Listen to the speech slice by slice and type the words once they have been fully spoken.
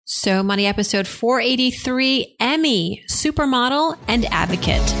So Money episode 483, Emmy, supermodel and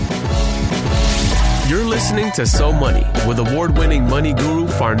advocate. You're listening to So Money with award-winning money guru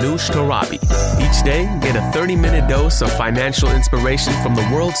Farnoosh Torabi. Each day, get a 30-minute dose of financial inspiration from the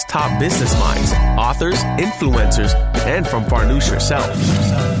world's top business minds, authors, influencers, and from Farnoosh herself.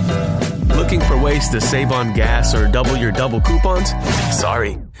 Looking for ways to save on gas or double your double coupons?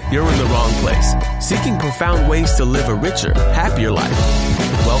 Sorry, you're in the wrong place. Seeking profound ways to live a richer, happier life.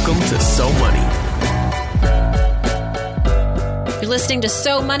 Welcome to So Money. You're listening to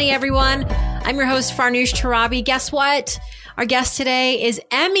So Money, everyone. I'm your host, Farnoosh Torabi. Guess what? Our guest today is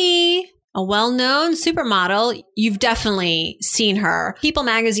Emmy, a well-known supermodel. You've definitely seen her. People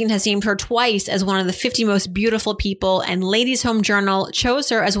magazine has named her twice as one of the 50 most beautiful people, and Ladies Home Journal chose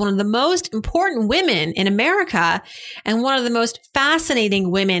her as one of the most important women in America and one of the most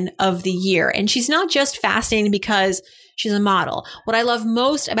fascinating women of the year. And she's not just fascinating because she's a model. What I love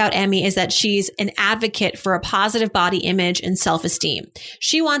most about Emmy is that she's an advocate for a positive body image and self-esteem.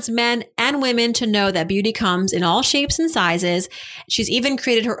 She wants men and women to know that beauty comes in all shapes and sizes. She's even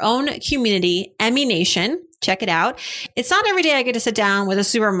created her own community, Emmy Nation. Check it out. It's not every day I get to sit down with a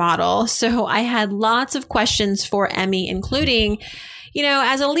supermodel. So I had lots of questions for Emmy, including,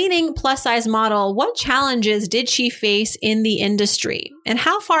 as a leading plus size model, what challenges did she face in the industry? And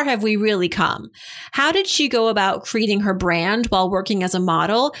how far have we really come? How did she go about creating her brand while working as a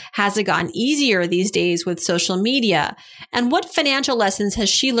model? Has it gotten easier these days with social media? And what financial lessons has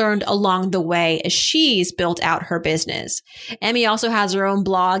she learned along the way as she's built out her business? Emmy also has her own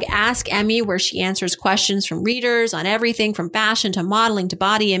blog, Ask Emmy, where she answers questions from readers on everything from fashion to modeling to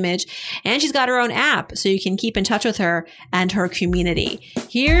body image. And she's got her own app, so you can keep in touch with her and her community.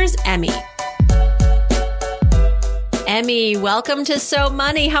 Here's Emmy. Emmy, welcome to So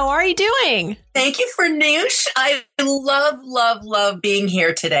Money. How are you doing? Thank you, Farnoosh. I love being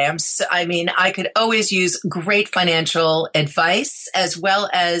here today. I could always use great financial advice as well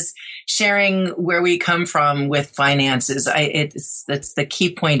as sharing where we come from with finances. That's the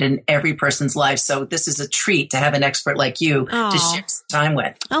key point in every person's life. So this is a treat to have an expert like you to share some time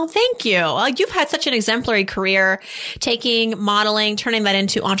with. Oh, thank you. Well, you've had such an exemplary career, taking modeling, turning that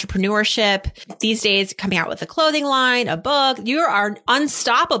into entrepreneurship. These days, coming out with a clothing line, a book. You are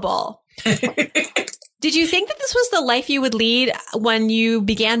unstoppable. Did you think that this was the life you would lead when you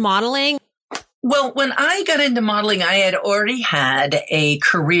began modeling? Well, when I got into modeling, I had already had a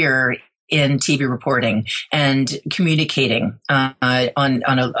career in TV reporting and communicating on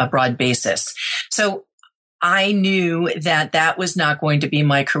a broad basis. So I knew that was not going to be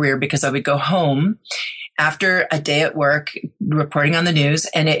my career because I would go home after a day at work reporting on the news,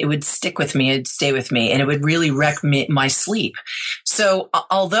 and it would stick with me, it'd stay with me, and it would really wreck my sleep. So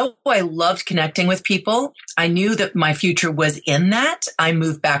although I loved connecting with people, I knew that my future was in that. I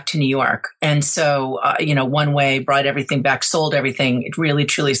moved back to New York. And so, one way, brought everything back, sold everything. It really,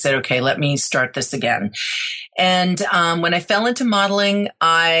 truly said, okay, let me start this again. And when I fell into modeling,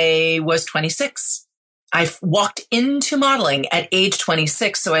 I was 26. I walked into modeling at age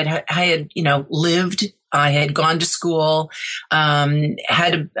 26. So I had lived, I had gone to school, had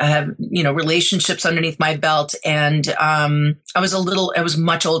to have, relationships underneath my belt. And, I was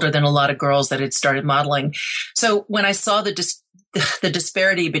much older than a lot of girls that had started modeling. So when I saw the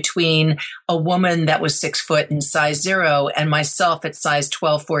disparity between a woman that was 6 foot and size 0 and myself at size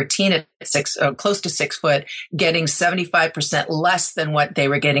 12, 14 at close to 6 foot, getting 75% less than what they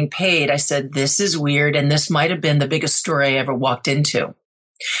were getting paid, I said, this is weird. And this might have been the biggest story I ever walked into.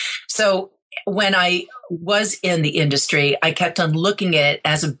 So when I was in the industry, I kept on looking at it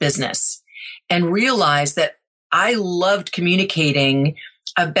as a business and realized that I loved communicating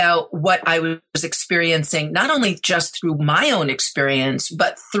about what I was experiencing, not only just through my own experience,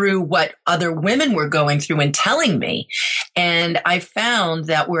 but through what other women were going through and telling me. And I found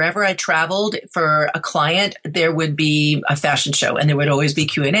that wherever I traveled for a client, there would be a fashion show and there would always be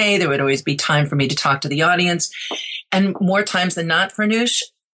Q&A. There would always be time for me to talk to the audience. And more times than not, Farnoosh,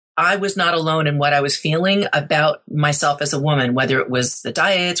 I was not alone in what I was feeling about myself as a woman, whether it was the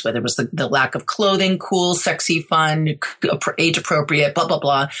diets, whether it was the lack of clothing, cool, sexy, fun, age appropriate, blah, blah,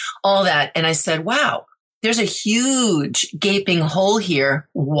 blah, all that. And I said, wow, there's a huge gaping hole here.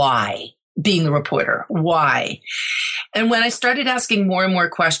 Why? Being the reporter. Why? And when I started asking more and more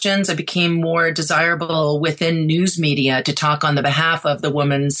questions, I became more desirable within news media to talk on the behalf of the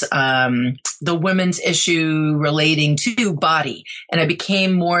women's issue relating to body. And I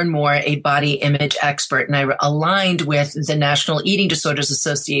became more and more a body image expert. And I aligned with the National Eating Disorders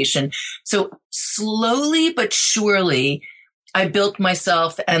Association. So slowly but surely, I built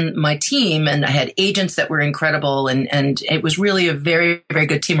myself and my team, and I had agents that were incredible. And it was really a very, very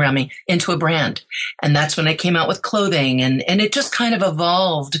good team around me, into a brand. And that's when I came out with clothing, and it just kind of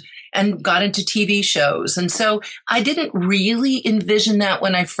evolved and got into TV shows. And so I didn't really envision that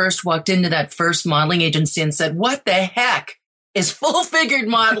when I first walked into that first modeling agency and said, what the heck is full figured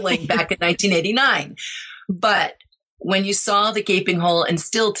modeling back in 1989? But when you saw the gaping hole, and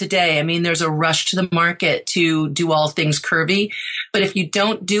still today, I mean, there's a rush to the market to do all things curvy. But if you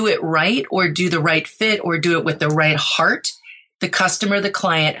don't do it right, or do the right fit, or do it with the right heart, the customer, the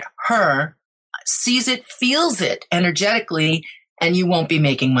client, her sees it, feels it energetically, and you won't be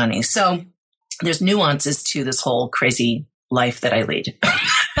making money. So there's nuances to this whole crazy life that I lead.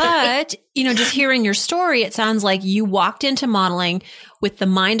 But, just hearing your story, it sounds like you walked into modeling with the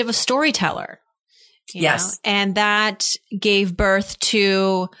mind of a storyteller. Yes. And that gave birth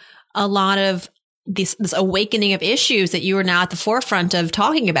to a lot of this awakening of issues that you are now at the forefront of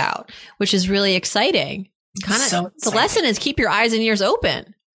talking about, which is really exciting. The lesson is keep your eyes and ears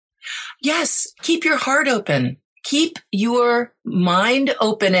open. Yes. Keep your heart open. Keep your mind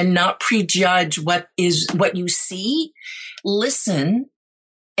open and not prejudge what you see. Listen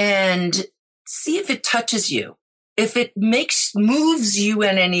and see if it touches you. If it moves you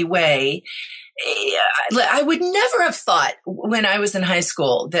in any way. I would never have thought when I was in high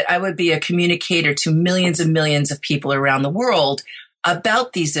school that I would be a communicator to millions and millions of people around the world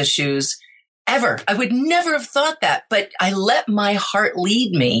about these issues ever. I would never have thought that, but I let my heart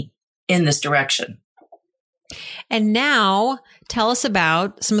lead me in this direction. And now tell us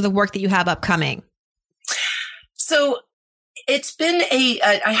about some of the work that you have upcoming. So it's been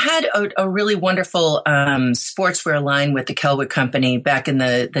I had a really wonderful sportswear line with the Kellwood Company back in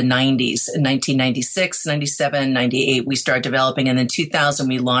the 90s, in 1996, 97, 98. We started developing, and in 2000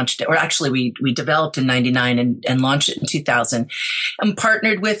 we launched it, or actually we developed in 99 and launched it in 2000, and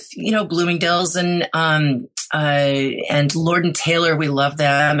partnered with, Bloomingdale's and Lord & Taylor. We love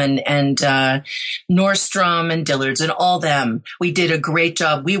them, and Nordstrom and Dillard's and all them. We did a great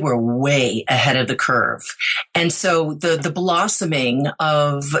job. We were way ahead of the curve. And so the blossoming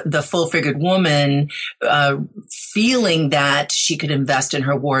of the full-figured woman, feeling that she could invest in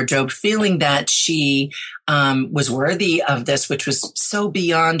her wardrobe, feeling that she was worthy of this, which was so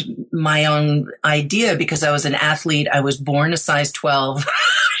beyond my own idea, because I was an athlete. I was born a size 12.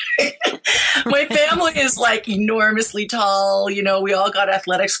 My family is like enormously tall. We all got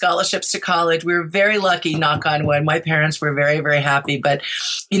athletic scholarships to college. We were very lucky, knock on wood. My parents were very, very happy. But,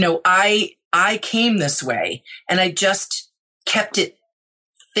 I came this way, and I just kept it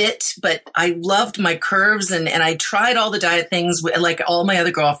fit, but I loved my curves, and I tried all the diet things like all my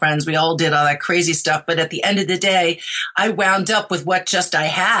other girlfriends. We all did all that crazy stuff. But at the end of the day, I wound up with what just I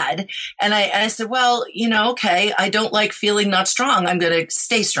had. And I said, well, okay, I don't like feeling not strong. I'm going to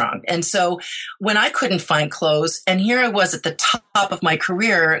stay strong. And so when I couldn't find clothes, and here I was at the top of my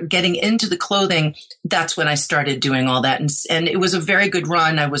career getting into the clothing, that's when I started doing all that. And it was a very good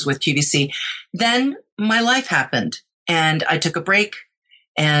run. I was with QVC. Then my life happened, and I took a break,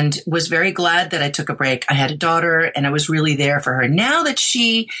 and was very glad that I took a break. I had a daughter, and I was really there for her. Now that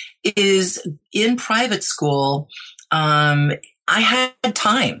she is in private school, I had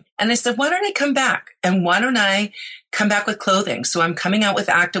time, and I said, why don't I come back? And why don't I come back with clothing? So I'm coming out with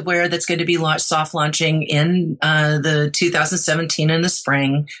activewear that's going to be soft launching in the 2017 in the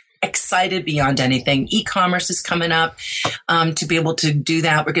spring. Excited beyond anything. E-commerce is coming up to be able to do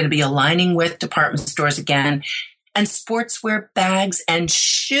that. We're going to be aligning with department stores again. And sportswear bags and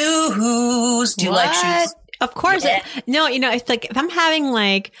shoes. Do you like shoes? Of course. Yeah. No, it's like if I'm having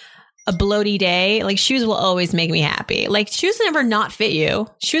like a bloaty day, like shoes will always make me happy. Like shoes never not fit you.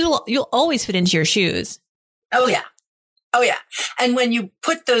 You'll always fit into your shoes. Oh yeah. Oh yeah. And when you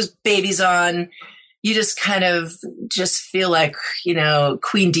put those babies on, you just kind of just feel like,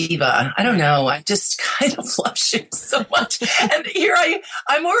 Queen Diva. I don't know. I just kind of love shoes so much. And here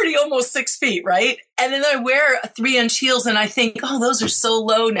I'm already almost 6 feet, right? And then I wear 3-inch heels, and I think, oh, those are so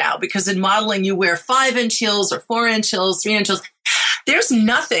low now, because in modeling you wear 5-inch heels or 4-inch heels, 3-inch heels. There's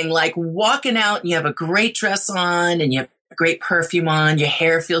nothing like walking out and you have a great dress on and you have great perfume on. Your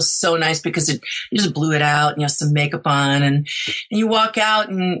hair feels so nice because you just blew it out, and you have some makeup on, and you walk out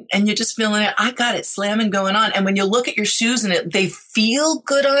and you're just feeling it. I got it slamming going on. And when you look at your shoes and they feel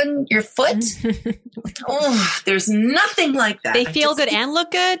good on your foot, oh, there's nothing like that. They feel good and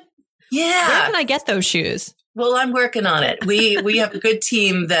look good. Yeah. Where can I get those shoes? Well, I'm working on it. We have a good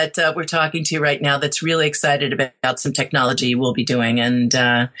team that we're talking to right now that's really excited about some technology we'll be doing, and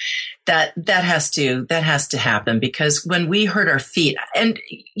that has to happen, because when we hurt our feet, and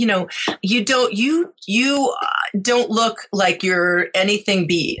you don't look like you're anything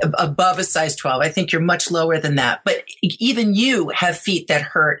above a size 12. I think you're much lower than that. But even you have feet that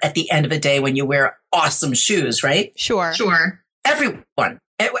hurt at the end of a day when you wear awesome shoes, right? Sure.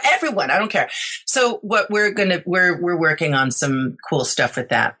 Everyone, I don't care. So what we're working on some cool stuff with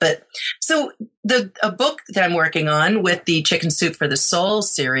that. But so a book that I'm working on with the Chicken Soup for the Soul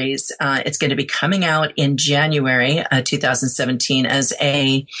series, it's going to be coming out in January 2017 as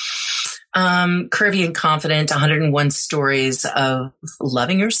a curvy and confident 101 stories of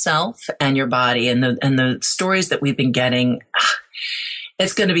loving yourself and your body, and the stories that we've been getting.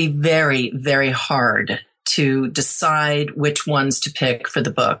 It's going to be very, very hard to decide which ones to pick for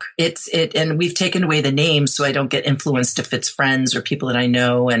the book. And we've taken away the names so I don't get influenced if it's friends or people that I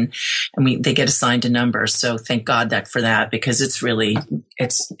know, and they get assigned a number. So thank God for that, because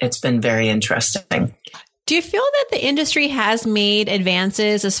it's been very interesting. Do you feel that the industry has made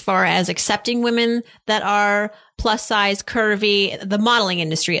advances as far as accepting women that are plus size, curvy, the modeling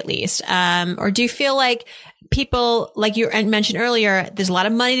industry at least? Or do you feel like people, like you mentioned earlier, there's a lot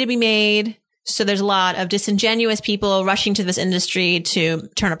of money to be made, so there's a lot of disingenuous people rushing to this industry to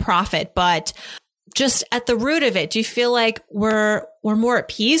turn a profit? But just at the root of it, do you feel like we're more at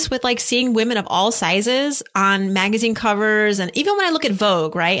peace with like seeing women of all sizes on magazine covers? And even when I look at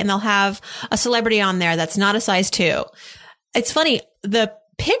Vogue, right, and they'll have a celebrity on there that's not a size 2. It's funny. The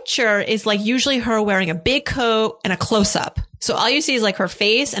picture is like usually her wearing a big coat and a close up. So all you see is like her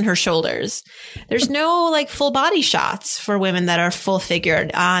face and her shoulders. There's no like full body shots for women that are full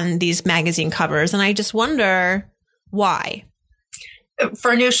figured on these magazine covers. And I just wonder why.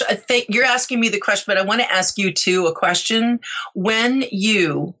 Farnoosh, I think you're asking me the question, but I want to ask you too a question. When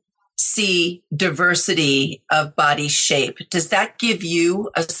you see diversity of body shape, does that give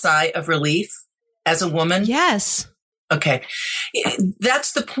you a sigh of relief as a woman? Yes. Okay.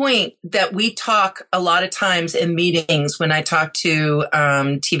 That's the point that we talk a lot of times in meetings when I talk to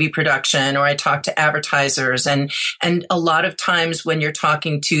TV production or I talk to advertisers, and a lot of times when you're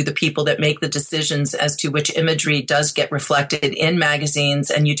talking to the people that make the decisions as to which imagery does get reflected in magazines,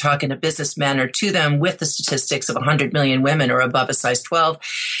 and you talk in a business manner to them with the statistics of 100 million women or above a size 12.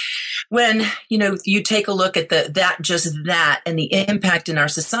 When, you take a look at that and the impact in our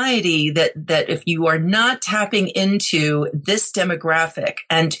society, that if you are not tapping into this demographic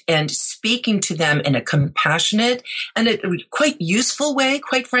and speaking to them in a compassionate and a quite useful way,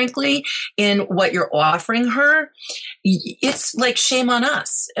 quite frankly, in what you're offering her, it's like shame on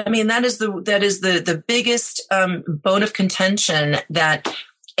us. I mean, that is the biggest bone of contention that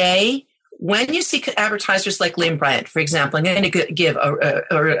when you see advertisers like Lane Bryant, for example, I'm going to give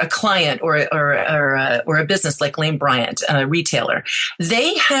a client or a business like Lane Bryant, a retailer,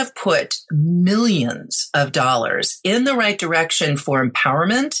 they have put millions of dollars in the right direction for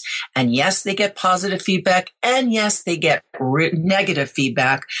empowerment. And yes, they get positive feedback. And yes, they get negative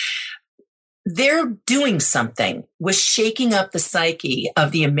feedback. They're doing something with shaking up the psyche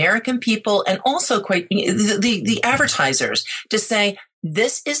of the American people and also quite the advertisers to say,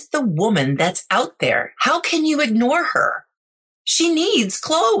 this is the woman that's out there. How can you ignore her? She needs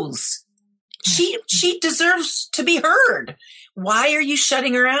clothes. She deserves to be heard. Why are you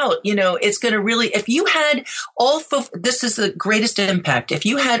shutting her out? It's going to really, if you had this is the greatest impact. If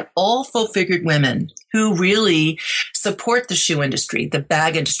you had all full-figured women who really support the shoe industry, the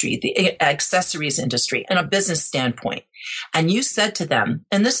bag industry, the accessories industry, in a business standpoint, and you said to them,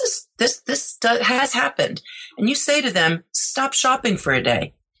 and this has happened, and you say to them, stop shopping for a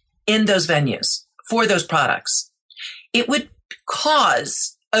day in those venues for those products, it would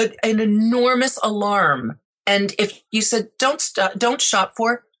cause an enormous alarm. And if you said, don't shop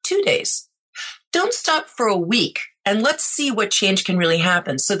for 2 days, don't stop for a week, and let's see what change can really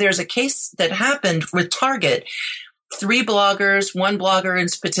happen. So there's a case that happened with Target. 3 bloggers, one blogger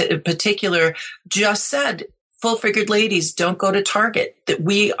in particular just said, full-figured ladies, don't go to Target. That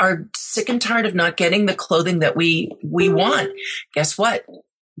we are sick and tired of not getting the clothing that we want. Guess what?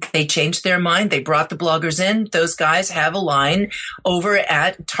 They changed their mind. They brought the bloggers in. Those guys have a line over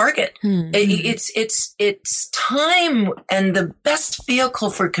at Target. Mm-hmm. It's time, and the best vehicle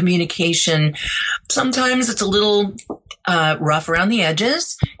for communication. Sometimes it's a little rough around the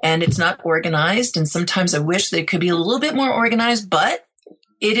edges and it's not organized. And sometimes I wish they could be a little bit more organized, but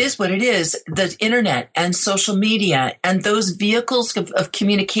it is what it is. The internet and social media and those vehicles of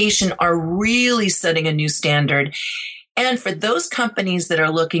communication are really setting a new standard. And for those companies that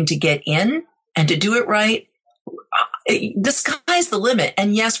are looking to get in and to do it right, the sky's the limit.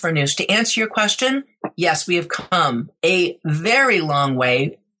 And yes, Farnoosh, to answer your question, yes, we have come a very long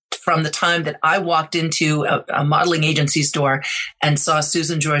way from the time that I walked into a modeling agency store and saw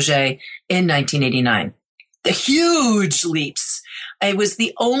Susan Georget in 1989. The huge leaps. I was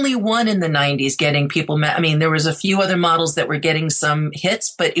the only one in the 90s getting people. I mean, there was a few other models that were getting some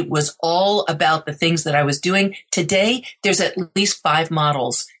hits, but it was all about the things that I was doing. Today, there's at least 5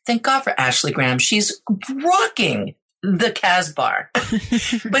 models. Thank God for Ashley Graham. She's rocking the Casbah.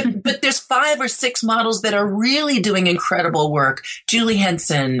 but there's 5 or 6 models that are really doing incredible work. Julie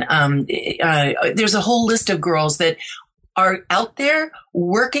Henson. There's a whole list of girls that are out there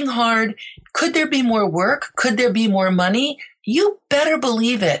working hard. Could there be more work? Could there be more money? You better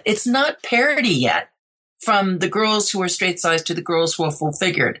believe it. It's not parity yet from the girls who are straight sized to the girls who are full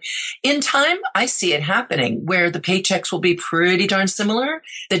figured. In time, I see it happening where the paychecks will be pretty darn similar.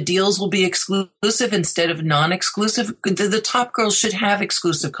 The deals will be exclusive instead of non-exclusive. The top girls should have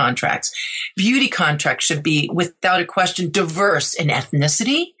exclusive contracts. Beauty contracts should be, without a question, diverse in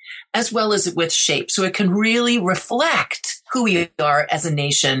ethnicity as well as with shape. So it can really reflect who we are as a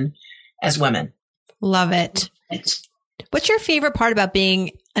nation, as women. Love it. What's your favorite part about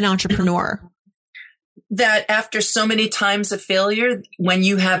being an entrepreneur? That after so many times of failure, when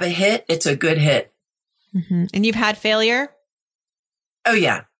you have a hit, it's a good hit. Mm-hmm. And you've had failure? Oh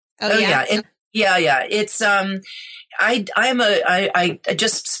yeah. Oh yeah. Yeah. It's, I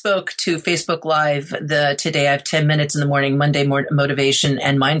just spoke to Facebook Live today. I have 10 minutes in the morning, Monday motivation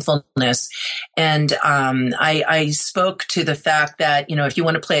and mindfulness. And, I spoke to the fact that, if you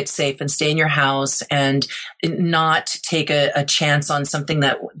want to play it safe and stay in your house and not take a chance on something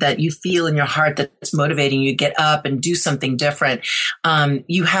that you feel in your heart that's motivating you, get up and do something different.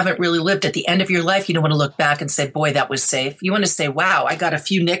 You haven't really lived. At the end of your life, you don't want to look back and say, boy, that was safe. You want to say, wow, I got a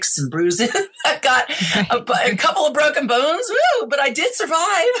few nicks and bruises. I got a couple of broken bones, but I did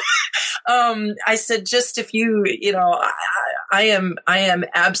survive. I said, just if you, I am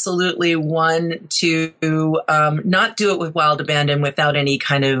absolutely one to not do it with wild abandon without any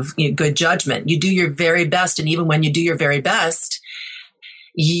kind of good judgment. You do your very best. And even when you do your very best,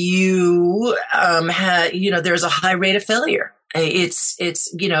 you there's a high rate of failure.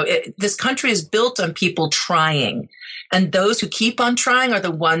 This country is built on people trying. And those who keep on trying are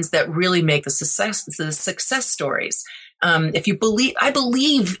the ones that really make the success stories. I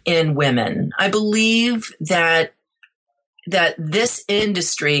believe in women. I believe that this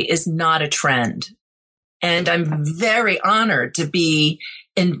industry is not a trend. And I'm very honored to be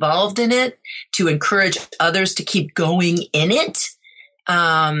involved in it, to encourage others to keep going in it.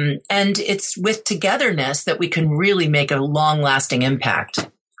 And it's with togetherness that we can really make a long-lasting impact.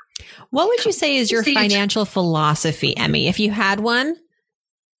 What would you say is your financial philosophy, Emmy, if you had one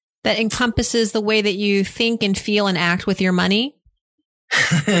that encompasses the way that you think and feel and act with your money?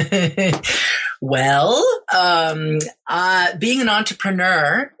 Well, being an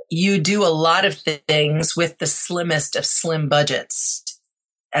entrepreneur, you do a lot of things with the slimmest of slim budgets.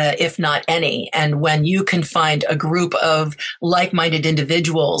 If not any. And when you can find a group of like-minded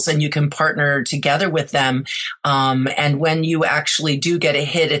individuals and you can partner together with them, and when you actually do get a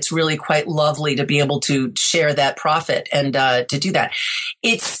hit, it's really quite lovely to be able to share that profit and to do that.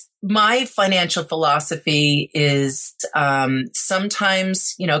 My financial philosophy is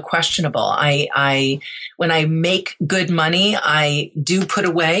sometimes, questionable. When I make good money, I do put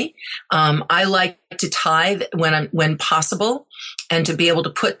away. I like to tithe when possible, and to be able to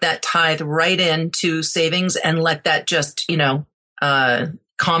put that tithe right into savings and let that just,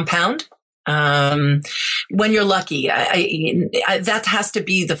 compound. When you're lucky, that has to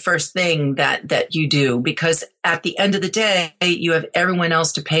be the first thing that you do, because at the end of the day, you have everyone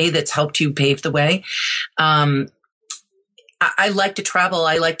else to pay that's helped you pave the way. I like to travel.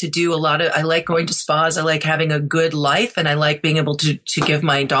 I like to do I like going to spas. I like having a good life, and I like being able to give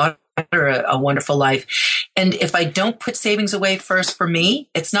my daughter a wonderful life. And if I don't put savings away first for me,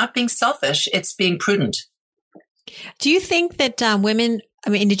 it's not being selfish. It's being prudent. Do you think that women,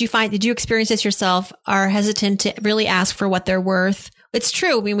 did you experience this yourself, are hesitant to really ask for what they're worth? It's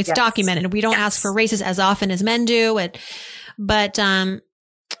true. It's Yes. documented. We don't ask for raises as often as men do. But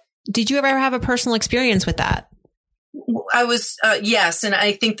did you ever have a personal experience with that? I was, yes. And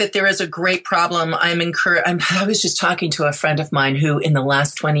I think that there is a great problem. I was just talking to a friend of mine who in the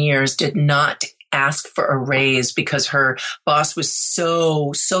last 20 years did not ask for a raise because her boss was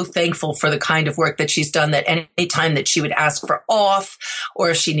so thankful for the kind of work that she's done, that any time that she would ask for off or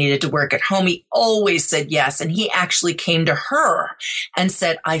if she needed to work at home, he always said yes. And he actually came to her and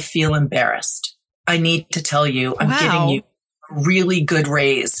said, I feel embarrassed. I need to tell you, I'm giving you a really good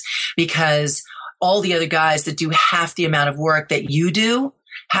raise because all the other guys that do half the amount of work that you do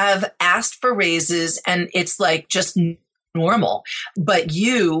have asked for raises, and it's like just normal. But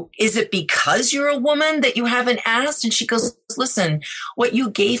is it because you're a woman that you haven't asked? And she goes, listen, what you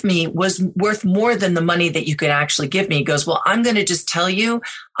gave me was worth more than the money that you could actually give me. He goes, well, I'm going to just tell you,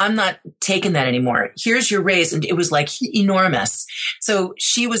 I'm not taking that anymore. Here's your raise. And it was like enormous. So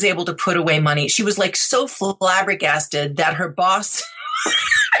she was able to put away money. She was like so flabbergasted that her boss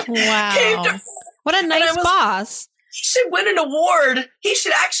wow. What a nice boss. He should win an award. He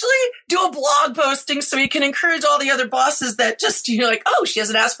should actually do a blog posting so he can encourage all the other bosses that just, like, oh, she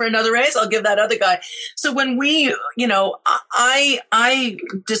hasn't asked for another raise. I'll give that other guy. So when we, I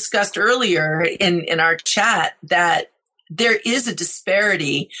discussed earlier in our chat that there is a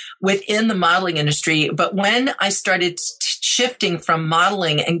disparity within the modeling industry. But when I started shifting from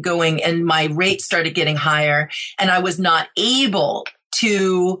modeling and going, and my rate started getting higher, and I was not able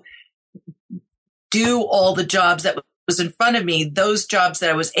to do all the jobs that was in front of me, those jobs that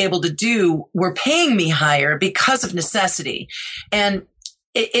I was able to do were paying me higher because of necessity. And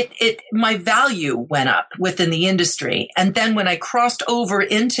my value went up within the industry. And then when I crossed over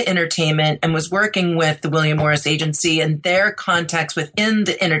into entertainment and was working with the William Morris Agency and their contacts within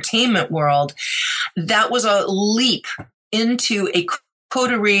the entertainment world, that was a leap into a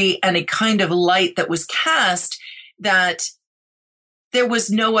coterie and a kind of light that was cast that there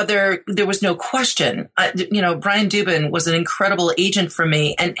was no question. Brian Dubin was an incredible agent for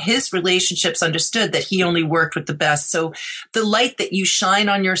me, and his relationships understood that he only worked with the best. So the light that you shine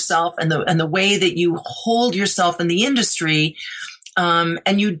on yourself and the way that you hold yourself in the industry,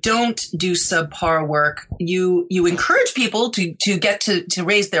 and you don't do subpar work, you encourage people to get to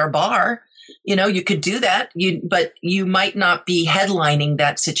raise their bar. You could do that, but you might not be headlining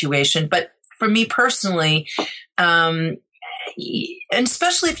that situation. But for me personally, and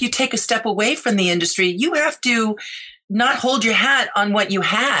especially if you take a step away from the industry, you have to not hold your hat on what you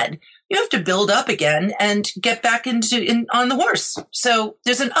had. You have to build up again and get back on the horse. So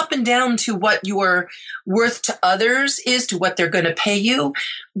there's an up and down to what your worth to others is, to what they're going to pay you.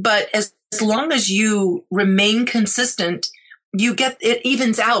 But as long as you remain consistent, it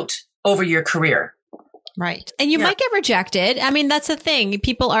evens out over your career. Right. And you might get rejected. I mean, that's the thing.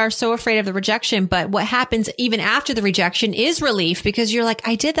 People are so afraid of the rejection, but what happens even after the rejection is relief, because you're like,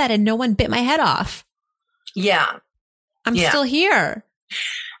 I did that and no one bit my head off. Yeah. I'm still here.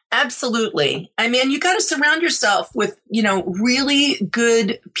 Absolutely. I mean, you got to surround yourself with, really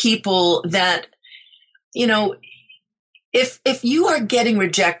good people that, if you are getting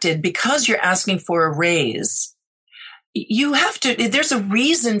rejected because you're asking for a raise, there's a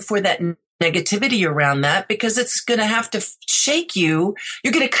reason for that negativity around that, because it's going to have to shake you.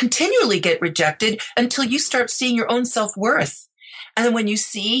 You're going to continually get rejected until you start seeing your own self-worth. And then when you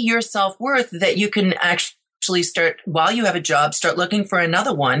see your self-worth, that you can actually start, while you have a job, start looking for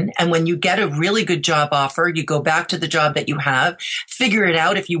another one. And when you get a really good job offer, you go back to the job that you have, figure it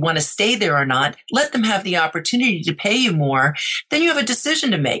out if you want to stay there or not, let them have the opportunity to pay you more. Then you have a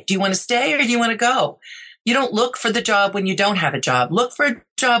decision to make. Do you want to stay or do you want to go? You don't look for the job when you don't have a job. Look for a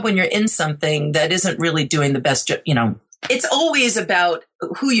job when you're in something that isn't really doing the best job. It's always about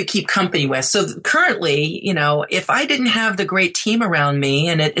who you keep company with. So currently, if I didn't have the great team around me,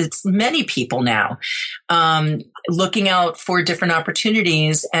 and it's many people now, looking out for different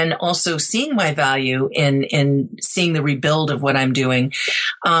opportunities and also seeing my value in seeing the rebuild of what I'm doing,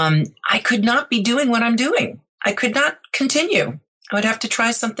 I could not be doing what I'm doing. I could not continue. I would have to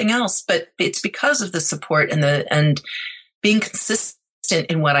try something else, but it's because of the support and being consistent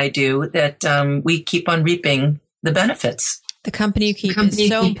in what I do that we keep on reaping the benefits. The company you keep is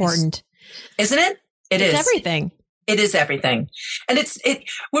so important, isn't it? It's everything. It is everything. And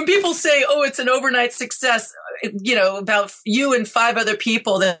when people say, oh, it's an overnight success, about you and 5 other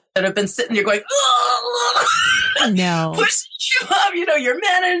people that have been sitting there going, oh, no. Pushing you up, your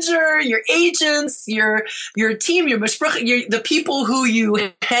manager, your agents, your team, the people who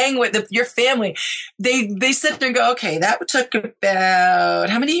you hang with, your family, they sit there and go, okay, that took about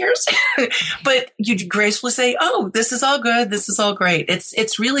how many years? But you gracefully say, oh, this is all good. This is all great.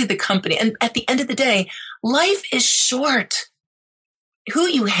 It's really the company. And at the end of the day, life is short. Who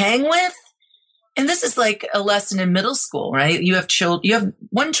you hang with, and this is like a lesson in middle school, right? You have children. You have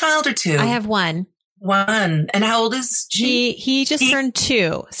one child or two? I have one. One. And how old is she? He just turned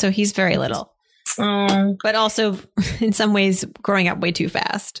 2, so he's very little. Oh. But also, in some ways, growing up way too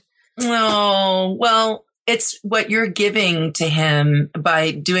fast. Oh, well, it's what you're giving to him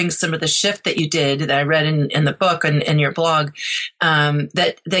by doing some of the shift that you did that I read in the book and in your blog,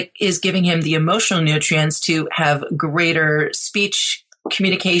 that is giving him the emotional nutrients to have greater speech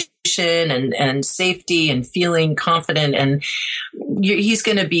communication and safety and feeling confident. And he's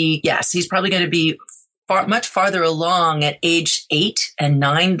going to be, yes, he's probably going to be much farther along at age 8 and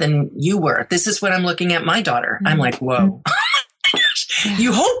 9 than you were. This is when I'm looking at my daughter. I'm like, whoa.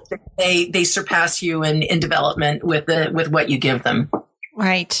 You hope that they surpass you in development with what you give them.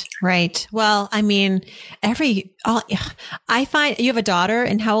 Right. Well, I mean, I find you have a daughter,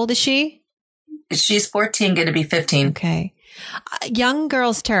 and how old is she? She's 14, going to be 15. Okay. Young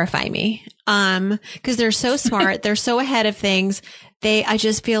girls terrify me. Cause they're so smart. They're so ahead of things. I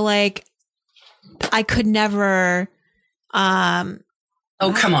just feel like I could never,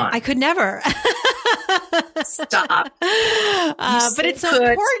 oh, come on. I could never. Stop. But it's so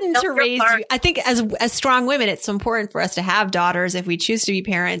important to raise you. I think as strong women, it's so important for us to have daughters if we choose to be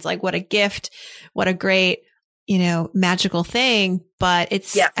parents. Like, what a gift, what a great, magical thing. But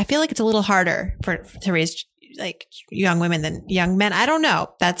I feel like it's a little harder to raise like young women than young men. I don't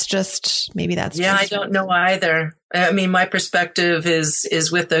know. Maybe that's I don't know either. I mean, my perspective is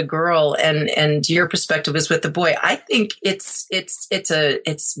with a girl, and your perspective is with the boy. I think it's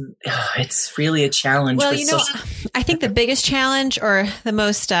really a challenge. Well, I think the biggest challenge, or the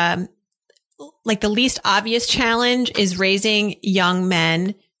most like the least obvious challenge, is raising young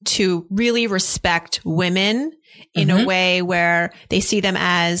men to really respect women in a way where they see them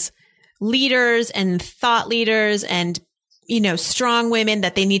as leaders and thought leaders and, strong women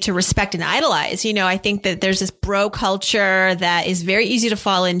that they need to respect and idolize. I think that there's this bro culture that is very easy to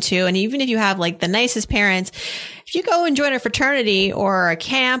fall into. And even if you have like the nicest parents, if you go and join a fraternity or a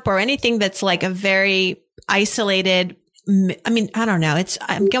camp or anything that's like a very isolated, I mean, I don't know.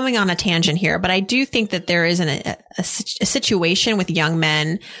 I'm going on a tangent here, but I do think that there is a situation with young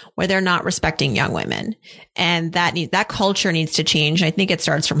men where they're not respecting young women, and that culture needs to change. I think it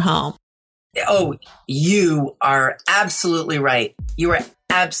starts from home. Oh, you are absolutely right. You are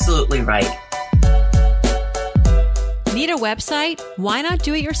absolutely right. Need a website? Why not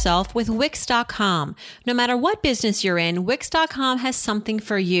do it yourself with Wix.com? No matter what business you're in, Wix.com has something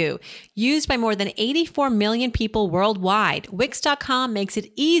for you. Used by more than 84 million people worldwide, Wix.com makes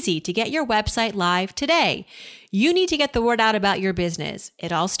it easy to get your website live today. You need to get the word out about your business.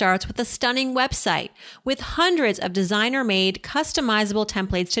 It all starts with a stunning website with hundreds of designer-made, customizable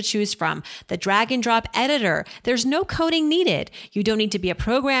templates to choose from. The drag and drop editor. There's no coding needed. You don't need to be a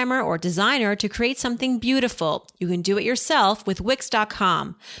programmer or designer to create something beautiful. You can do it yourself with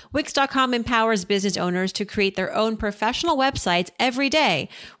Wix.com. Wix.com empowers business owners to create their own professional websites every day.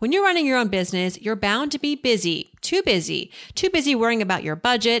 When you're running your own business, you're bound to be busy. Too busy. Too busy worrying about your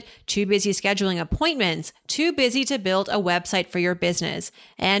budget. Too busy scheduling appointments. Too busy to build a website for your business.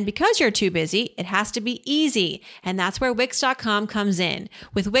 And because you're too busy, it has to be easy. And that's where Wix.com comes in.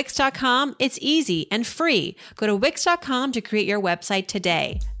 With Wix.com, it's easy and free. Go to Wix.com to create your website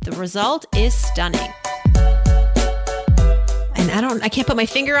today. The result is stunning. And I can't put my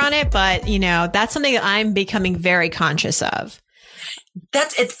finger on it, but that's something that I'm becoming very conscious of.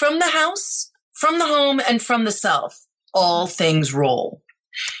 That's it. From the house, from the home, and from the self, all things roll.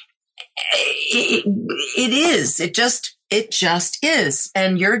 It is. It just is.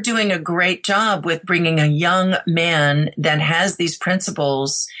 And you're doing a great job with bringing a young man that has these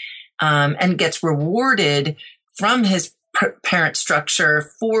principles and gets rewarded from his parent structure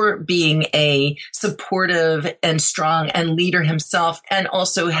for being a supportive and strong and leader himself, and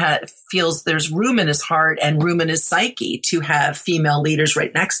also feels there's room in his heart and room in his psyche to have female leaders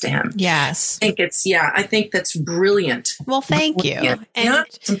right next to him. Yes. I think that's brilliant. Well, thank you. And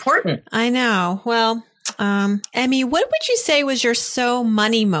it's important. I know. Well, Emmy, what would you say was your so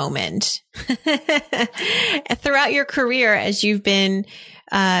money moment throughout your career as you've been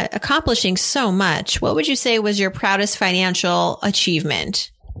accomplishing so much? What would you say was your proudest financial achievement?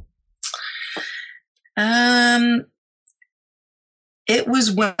 It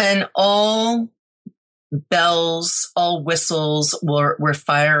was when all bells, all whistles were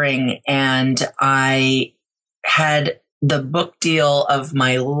firing, and I had the book deal of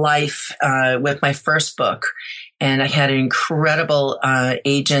my life with my first book. And I had an incredible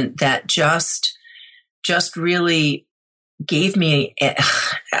agent that just really gave me,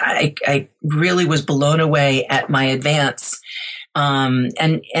 I really was blown away at my advance.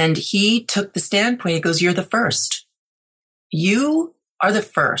 And he took the standpoint, he goes, "You're the first. You are the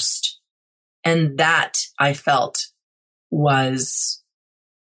first." And that I felt was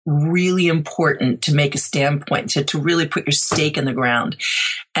really important to make a standpoint, to really put your stake in the ground.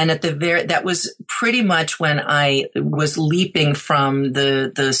 And that was pretty much when I was leaping from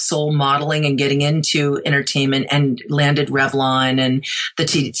the soul modeling and getting into entertainment and landed Revlon and the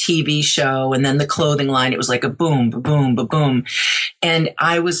TV show and then the clothing line. It was like a boom, boom, boom. And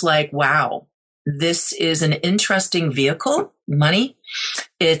I was like, wow, this is an interesting vehicle, money.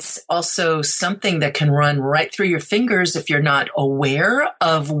 It's also something that can run right through your fingers if you're not aware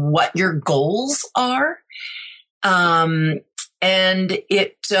of what your goals are. And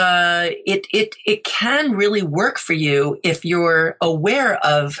it can really work for you if you're aware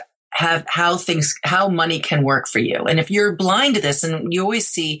of how money can work for you. And if you're blind to this, and you always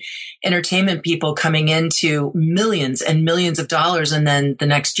see entertainment people coming into millions and millions of dollars, and then the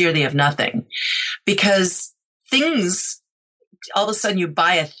next year they have nothing, because all of a sudden you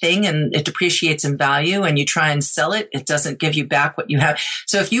buy a thing and it depreciates in value, and you try and sell it. It doesn't give you back what you have.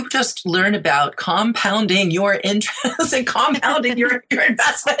 So if you just learn about compounding your interest and compounding your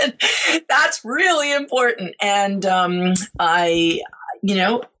investment, that's really important. And,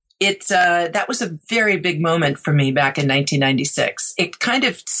 that was a very big moment for me back in 1996. It kind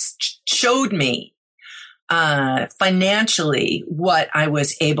of showed me financially what I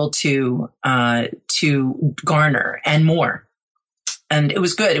was able to garner and more. And it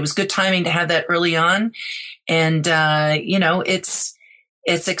was good. It was good timing to have that early on. And, it's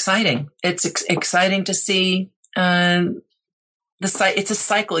exciting. It's exciting to see, it's a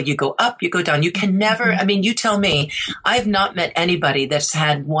cycle. You go up, you go down. You can never, you tell me, I've not met anybody that's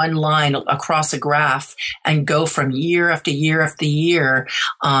had one line across a graph and go from year after year after year,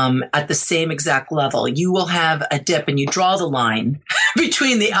 at the same exact level. You will have a dip, and you draw the line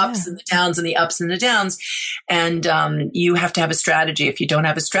between the ups and the downs and the ups and the downs. And, you have to have a strategy. If you don't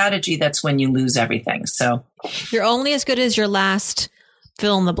have a strategy, that's when you lose everything. So you're only as good as your last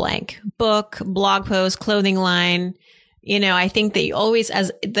fill in the blank book, blog post, clothing line. I think that you always,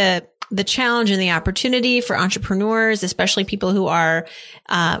 as the challenge and the opportunity for entrepreneurs, especially people who are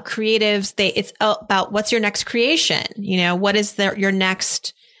creatives, it's about what's your next creation. What is your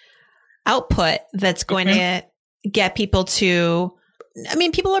next output that's going to get people to.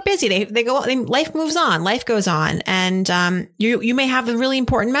 People are busy. They go. Life moves on. Life goes on, and you may have a really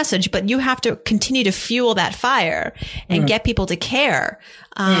important message, but you have to continue to fuel that fire and get people to care.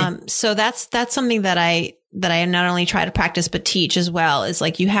 So that's something that I not only try to practice, but teach as well, is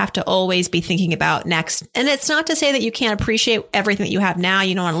like, you have to always be thinking about next. And it's not to say that you can't appreciate everything that you have now.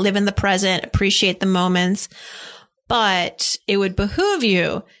 You don't want to live in the present, appreciate the moments, but it would behoove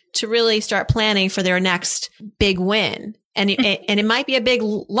you to really start planning for their next big win. And it might be a big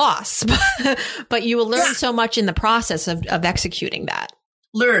loss, but you will learn so much in the process of executing that.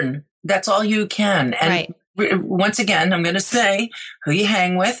 Learn. That's all you can. And right. Once again, I'm going to say who you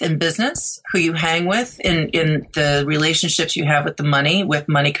hang with in business, who you hang with in the relationships you have with money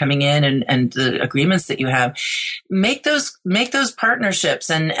coming in, and the agreements that you have. Make those partnerships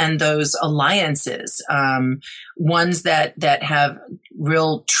and those alliances, ones that have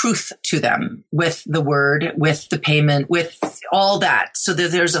real truth to them, with the word, with the payment, with all that, so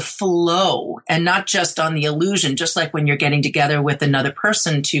that there's a flow and not just on the illusion. Just like when you're getting together with another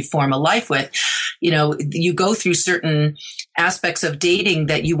person to form a life with, you go through certain aspects of dating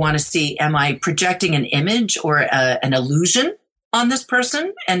that you want to see. Am I projecting an image or an illusion on this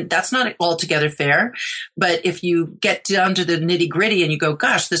person? And that's not altogether fair. But if you get down to the nitty gritty and you go,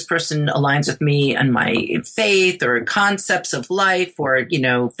 gosh, this person aligns with me and my faith or concepts of life, or,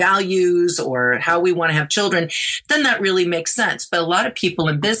 values, or how we want to have children, then that really makes sense. But a lot of people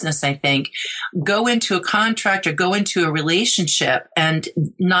in business, I think, go into a contract or go into a relationship, and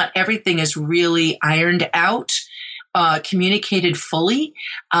not everything is really ironed out, communicated fully,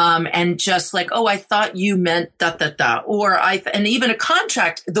 and just like, oh, I thought you meant da da da, and even a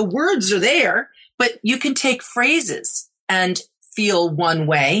contract, the words are there, but you can take phrases and feel one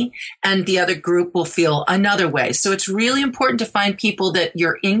way, and the other group will feel another way. So it's really important to find people that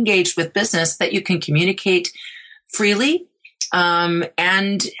you're engaged with business, that you can communicate freely, and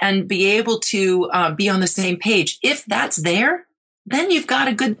be able to be on the same page. If that's there, then you've got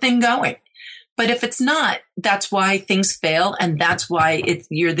a good thing going. But if it's not, that's why things fail. And that's why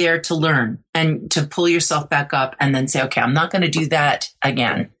you're there to learn and to pull yourself back up and then say, okay, I'm not going to do that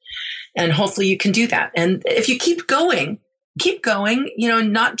again. And hopefully you can do that. And if you keep going, keep going,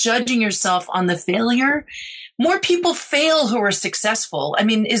 not judging yourself on the failure. More people fail who are successful. I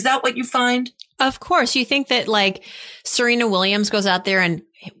mean, is that what you find? Of course. You think that like Serena Williams goes out there and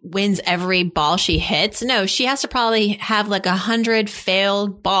wins every ball she hits. No, she has to probably have like 100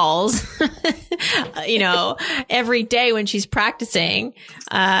 failed balls, every day when she's practicing.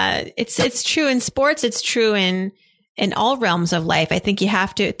 It's true in sports. It's true in all realms of life. I think you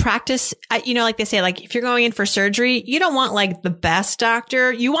have to practice, like they say, like if you're going in for surgery, you don't want like the best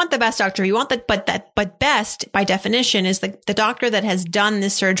doctor. You want the best doctor. You want but best by definition is the doctor that has done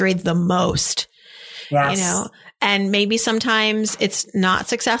this surgery the most. Yes. And maybe sometimes it's not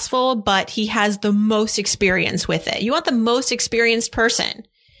successful, but he has the most experience with it. You want the most experienced person,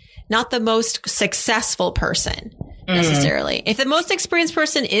 not the most successful person necessarily. If the most experienced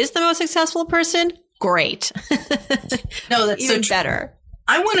person is the most successful person, great. No, that's even so better.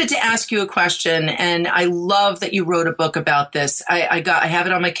 I wanted to ask you a question, and I love that you wrote a book about this. I have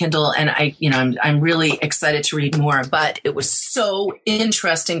it on my Kindle, and I'm really excited to read more. But it was so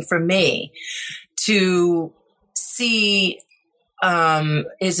interesting for me to see.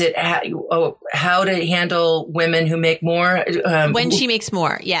 Is it how to handle women who make more? When she makes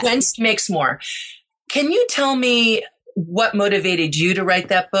more, yes. When she makes more. Can you tell me what motivated you to write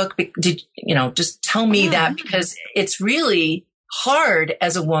that book? Just tell me that, because it's really hard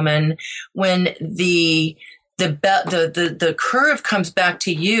as a woman when the curve comes back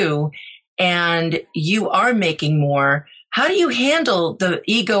to you and you are making more. How do you handle the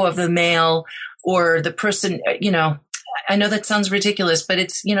ego of the male or the person, I know that sounds ridiculous, but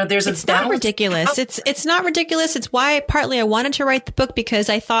it's there's a It's not ridiculous. It's not ridiculous. It's why partly I wanted to write the book, because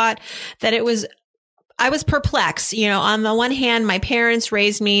I thought that I was perplexed. On the one hand, my parents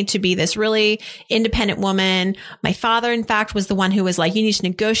raised me to be this really independent woman. My father, in fact, was the one who was like, you need to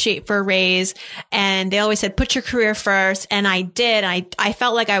negotiate for a raise. And they always said, put your career first. And I did. I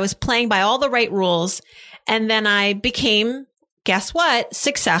felt like I was playing by all the right rules. And then I became, guess what,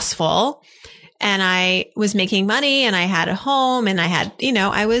 successful. And I was making money and I had a home and I had,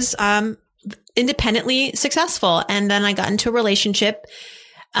 I was independently successful. And then I got into a relationship,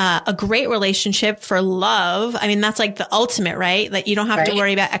 a great relationship for love. I mean, that's like the ultimate, right? Like you don't have to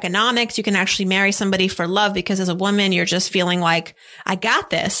worry about economics. You can actually marry somebody for love, because as a woman, you're just feeling like, I got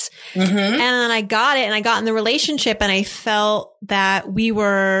this. Mm-hmm. And then I got it and I got in the relationship and I felt that we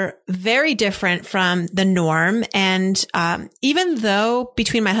were very different from the norm. And even though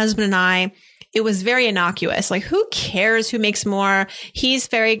between my husband and I, it was very innocuous. Like, who cares who makes more? He's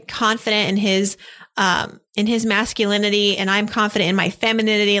very confident in his masculinity, and I'm confident in my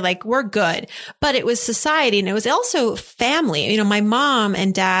femininity. Like, we're good. But it was society, and it was also family. My mom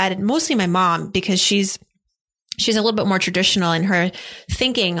and dad, and mostly my mom, because she's a little bit more traditional in her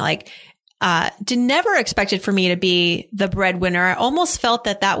thinking. Like, never expected for me to be the breadwinner. I almost felt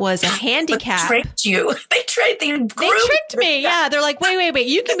that was a handicap. They tricked you. They tricked me. Yeah. They're like, wait.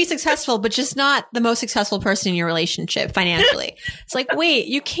 You can be successful, but just not the most successful person in your relationship financially. It's like, wait,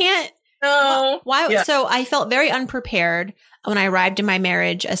 you can't. No. Why? Yeah. So I felt very unprepared when I arrived in my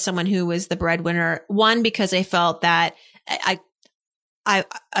marriage as someone who was the breadwinner. One, because I felt that I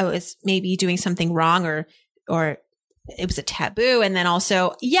was maybe doing something wrong or it was a taboo. And then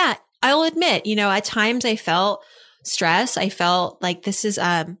also, I'll admit, at times I felt stress. I felt like this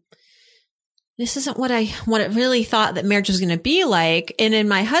isn't what I really thought that marriage was going to be like. And in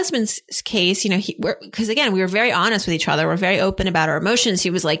my husband's case, because again, we were very honest with each other. We're very open about our emotions.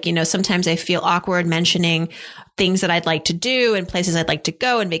 He was like, sometimes I feel awkward mentioning things that I'd like to do and places I'd like to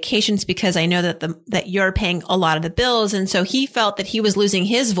go and vacations, because I know that you're paying a lot of the bills. And so he felt that he was losing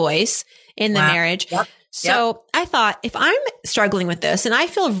his voice in the marriage. Yep. So I thought, if I'm struggling with this, and I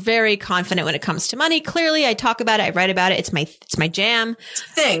feel very confident when it comes to money, clearly I talk about it, I write about it. It's my jam.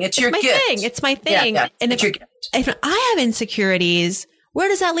 It's your gift. It's my thing. Yeah, and if I have insecurities, where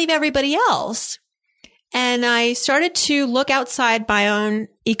does that leave everybody else? And I started to look outside my own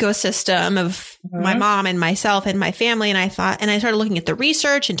ecosystem of my mom and myself and my family. And I started looking at the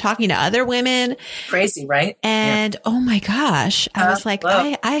research and talking to other women. Crazy, right? And oh my gosh, I was like,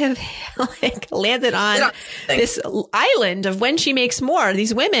 I have landed on this island of when she makes more,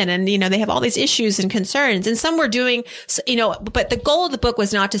 these women. And, they have all these issues and concerns, and some were doing, but the goal of the book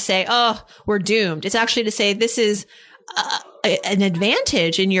was not to say, oh, we're doomed. It's actually to say, this is an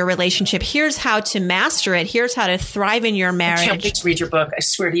advantage in your relationship. Here's how to master it. Here's how to thrive in your marriage. I can't wait to read your book. I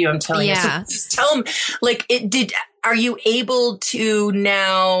swear to you, I'm telling you. So just tell them, like, are you able to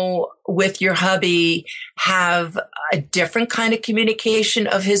now, with your hubby, have a different kind of communication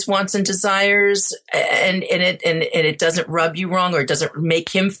of his wants and desires, and it doesn't rub you wrong, or it doesn't make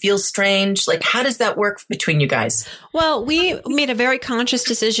him feel strange? Like, how does that work between you guys? Well, we made a very conscious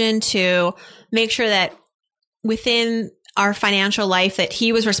decision to make sure that within our financial life that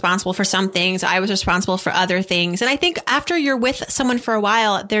he was responsible for some things, I was responsible for other things. And I think after you're with someone for a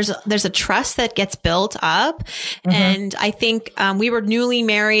while, there's a trust that gets built up. Mm-hmm. And I think we were newly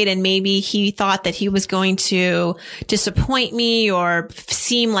married, and maybe he thought that he was going to disappoint me or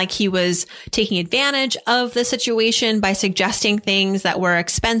seem like he was taking advantage of the situation by suggesting things that were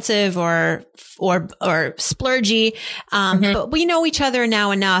expensive or splurgy. Mm-hmm. But we know each other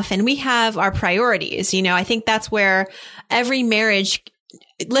now enough, and we have our priorities. I think that's where every marriage,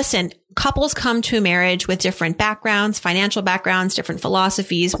 listen, couples come to a marriage with different backgrounds, financial backgrounds, different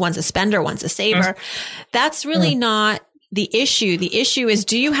philosophies. One's a spender, one's a saver. Mm-hmm. That's really not the issue. The issue is,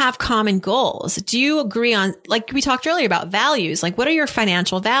 do you have common goals? Do you agree on, like we talked earlier about values? Like, what are your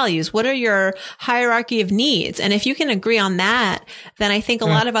financial values? What are your hierarchy of needs? And if you can agree on that, then I think a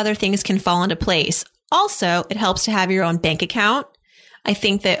lot of other things can fall into place. Also, it helps to have your own bank account. I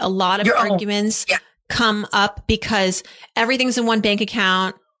think that a lot of arguments come up because everything's in one bank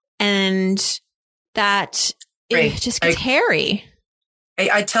account, and that it just gets hairy.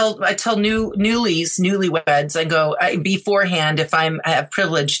 I tell newlyweds, I go beforehand, if I have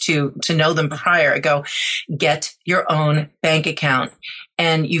privilege to know them prior, I go, get your own bank account.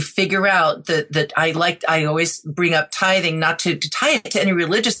 And you figure out that I always bring up tithing, not to tie it to any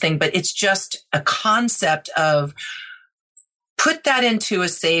religious thing, but it's just a concept of, put that into a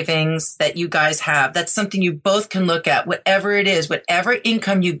savings that you guys have. That's something you both can look at, whatever it is, whatever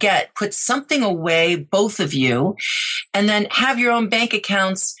income you get, put something away, both of you, and then have your own bank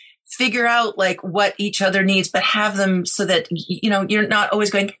accounts, figure out like what each other needs, but have them so that, you're not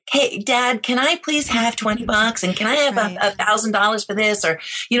always going, hey, Dad, can I please have $20? And can I have $1,000 for this? Or,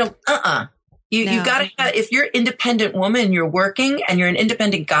 You gotta have, if you're an independent woman, you're working, and you're an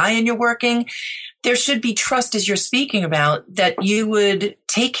independent guy and you're working, there should be trust, as you're speaking about, that you would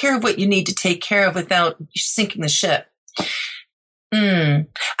take care of what you need to take care of without sinking the ship. How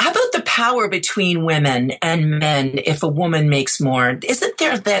about the power between women and men if a woman makes more? Isn't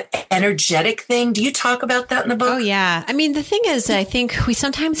there that energetic thing? Do you talk about that in the book? Oh, yeah. I mean, the thing is, I think we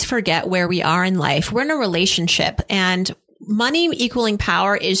sometimes forget where we are in life. We're in a relationship, and money equaling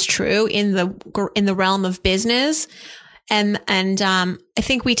power is true in the realm of business. And I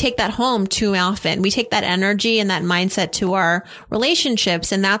think we take that home too often. We take that energy and that mindset to our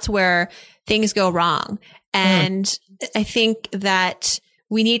relationships, and that's where things go wrong. And I think that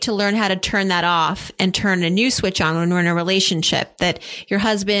we need to learn how to turn that off and turn a new switch on when we're in a relationship, that your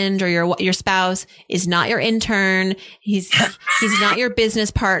husband or your spouse is not your intern. He's not your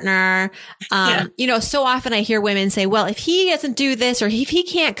business partner. So often I hear women say, well, if he doesn't do this, or if he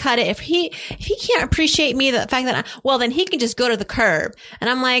can't cut it, if he can't appreciate me, the fact that, then he can just go to the curb. And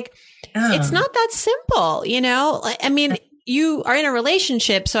I'm like, it's not that simple. I mean, you are in a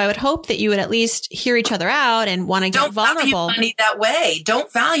relationship, so I would hope that you would at least hear each other out and want to get vulnerable. Don't value money that way.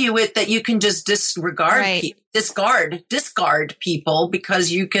 Don't value it that you can just disregard, discard people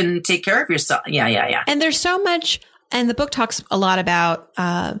because you can take care of yourself. Yeah. And there's so much, and the book talks a lot about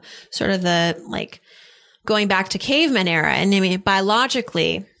sort of the going back to caveman era. And I mean,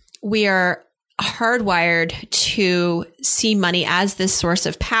 biologically, we are hardwired to see money as this source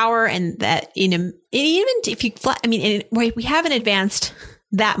of power, and that even if we haven't advanced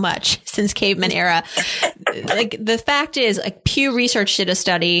that much since caveman era. The fact is, Pew Research did a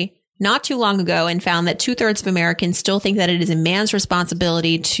study not too long ago and found that 2/3 of Americans still think that it is a man's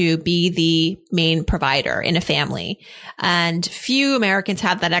responsibility to be the main provider in a family. And few Americans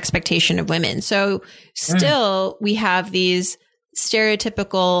have that expectation of women. So still we have these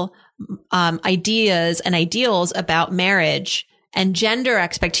stereotypical ideas and ideals about marriage and gender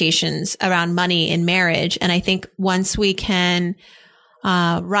expectations around money in marriage. And I think once we can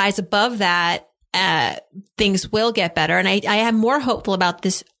rise above that, things will get better. And I am more hopeful about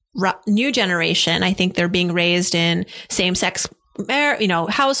this new generation. I think they're being raised in same-sex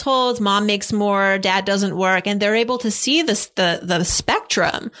households. Mom makes more, dad doesn't work, and they're able to see the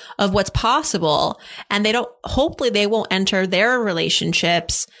spectrum of what's possible. And hopefully they won't enter their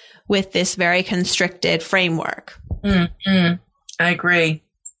relationships with this very constricted framework. I agree.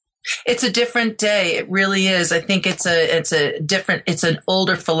 It's a different day. It really is. I think it's an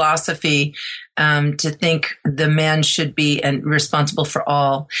older philosophy to think the man should be and responsible for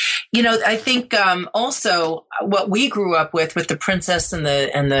all. I think also what we grew up with the princess and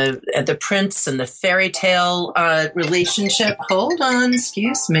the prince and the fairy tale relationship. Hold on,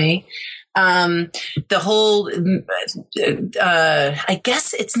 excuse me. The whole, I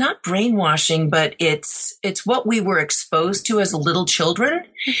guess it's not brainwashing, but it's what we were exposed to as little children,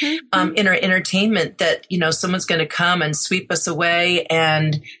 in our entertainment that, someone's going to come and sweep us away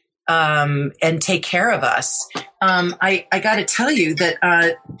and take care of us. I got to tell you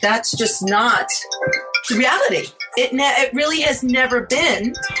that, that's just not the reality. It really has never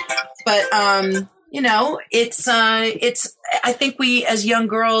been, but, it's, I think we as young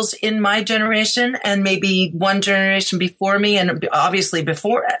girls in my generation and maybe one generation before me, and obviously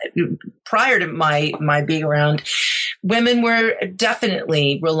prior to my being around, women were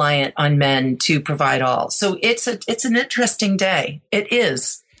definitely reliant on men to provide all. So it's an interesting day. It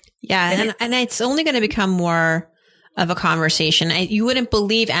is. Yeah. And it's only going to become more of a conversation. You wouldn't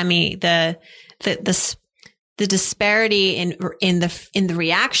believe, Emmy, the disparity in the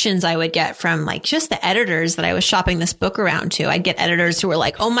reactions I would get from like just the editors that I was shopping this book around to. I'd get editors who were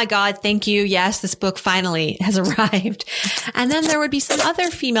like, "Oh my God, thank you. Yes, this book finally has arrived." And then there would be some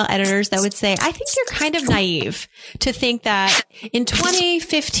other female editors that would say, "I think you're kind of naive to think that in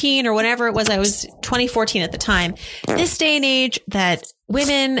 2015 or whatever it was, I was 2014 at the time, this day and age that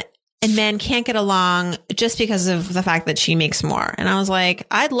women and men can't get along just because of the fact that she makes more." And I was like,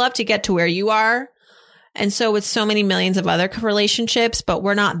 I'd love to get to where you are. And so with so many millions of other relationships, but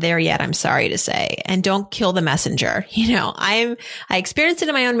we're not there yet, I'm sorry to say. And don't kill the messenger. I experienced it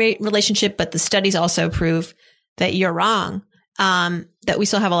in my own relationship, but the studies also prove that you're wrong, that we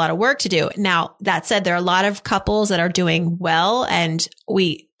still have a lot of work to do. Now, that said, there are a lot of couples that are doing well, and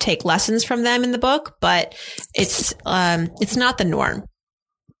we take lessons from them in the book, but it's not the norm.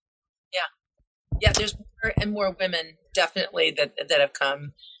 Yeah, there's more and more women definitely that have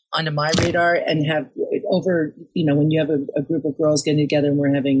come onto my radar and have over, when you have a group of girls getting together and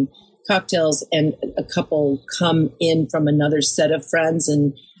we're having cocktails and a couple come in from another set of friends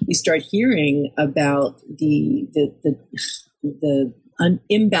and we start hearing about the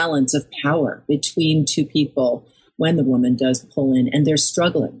imbalance of power between two people when the woman does pull in and they're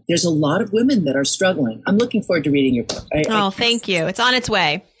struggling. There's a lot of women that are struggling. I'm looking forward to reading your book. Thank you. It's on its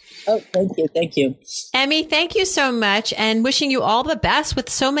way. Oh, thank you. Thank you. Emmy, thank you so much, and wishing you all the best with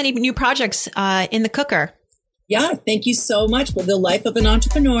so many new projects in the cooker. Yeah, thank you so much for the life of an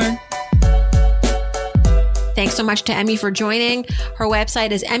entrepreneur. Thanks so much to Emmy for joining. Her website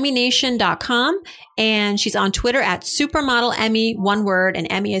is emmynation.com, and she's on Twitter at Supermodel Emmy, one word, and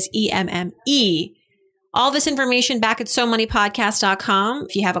Emmy is EMME. All this information back at SoMoneyPodcast.com.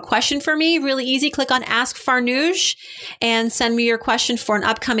 If you have a question for me, really easy, click on Ask Farnoosh and send me your question for an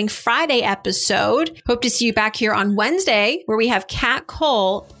upcoming Friday episode. Hope to see you back here on Wednesday, where we have Kat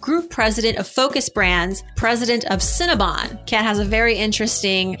Cole, Group President of Focus Brands, President of Cinnabon. Kat has a very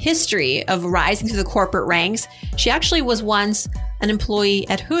interesting history of rising through the corporate ranks. She actually was once an employee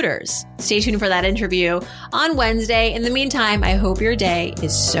at Hooters. Stay tuned for that interview on Wednesday. In the meantime, I hope your day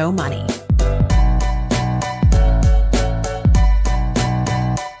is so money.